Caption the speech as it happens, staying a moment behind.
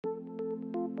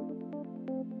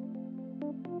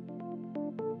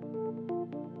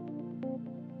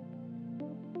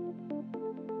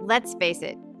Let's face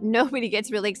it, nobody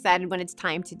gets really excited when it's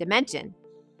time to dimension.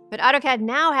 But AutoCAD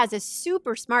now has a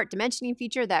super smart dimensioning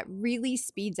feature that really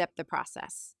speeds up the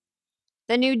process.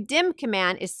 The new dim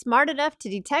command is smart enough to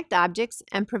detect objects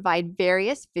and provide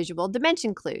various visual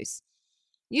dimension clues.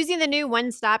 Using the new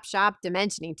one-stop shop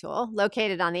dimensioning tool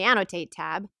located on the Annotate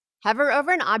tab, hover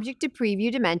over an object to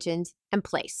preview dimensions and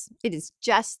place. It is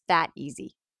just that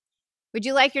easy. Would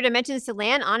you like your dimensions to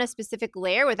land on a specific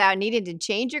layer without needing to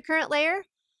change your current layer?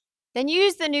 Then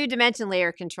use the new Dimension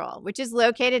Layer control, which is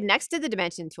located next to the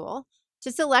Dimension tool,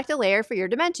 to select a layer for your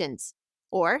dimensions.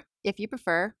 Or, if you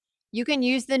prefer, you can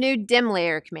use the new Dim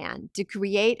Layer command to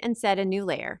create and set a new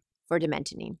layer for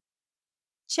dimensioning.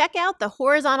 Check out the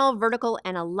horizontal, vertical,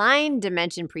 and aligned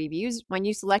dimension previews when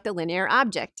you select a linear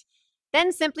object.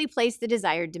 Then simply place the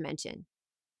desired dimension.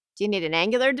 Do you need an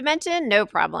angular dimension? No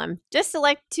problem. Just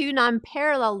select two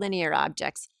non-parallel linear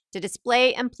objects to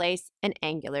display and place an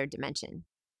angular dimension.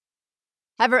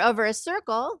 Hover over a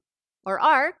circle or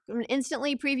arc and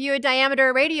instantly preview a diameter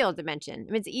or radial dimension.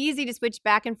 It's easy to switch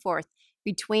back and forth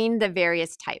between the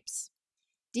various types.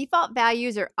 Default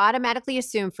values are automatically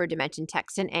assumed for dimension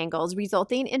text and angles,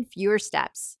 resulting in fewer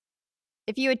steps.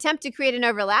 If you attempt to create an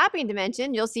overlapping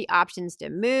dimension, you'll see options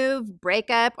to move, break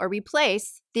up, or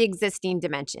replace the existing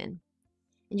dimension.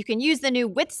 And you can use the new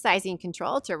width sizing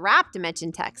control to wrap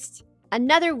dimension text.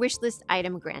 Another wishlist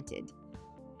item granted.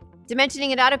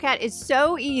 Dimensioning in AutoCAD is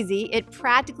so easy, it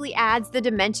practically adds the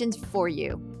dimensions for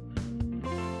you.